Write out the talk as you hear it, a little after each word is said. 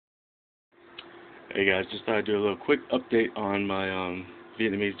Hey guys, just thought I'd do a little quick update on my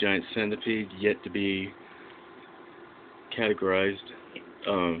Vietnamese giant centipede, yet to be categorized.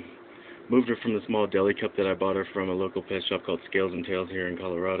 Um, Moved her from the small deli cup that I bought her from a local pet shop called Scales and Tails here in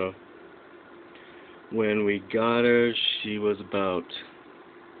Colorado. When we got her, she was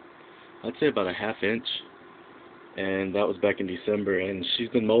I'd say about a half inch, and that was back in December, and she's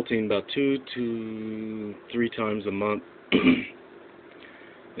been molting about 2 to 3 times a month.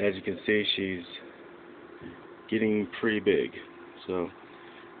 As you can see, she's getting pretty big. So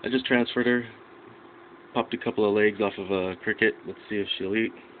I just transferred her, popped a couple of legs off of a cricket. Let's see if she'll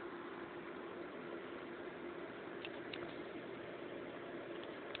eat.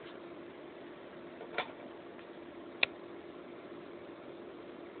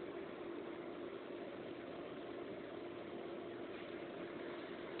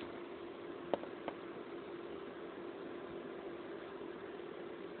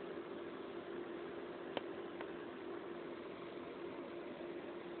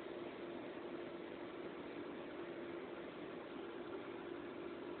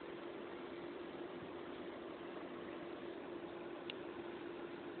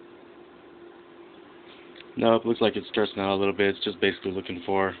 No, it looks like it's stressing out a little bit. It's just basically looking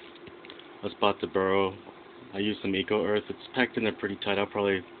for a spot to burrow. I used some eco earth. It's packed in there pretty tight. I'll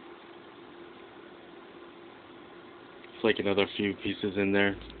probably flake another few pieces in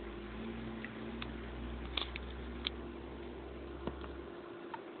there.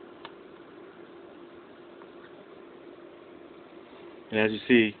 And as you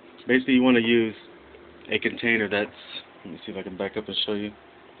see, basically you want to use a container that's, let me see if I can back up and show you.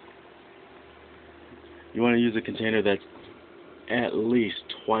 You want to use a container that's at least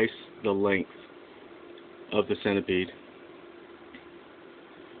twice the length of the centipede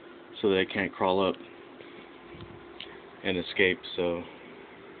so that it can't crawl up and escape. So,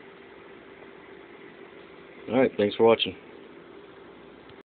 alright, thanks for watching.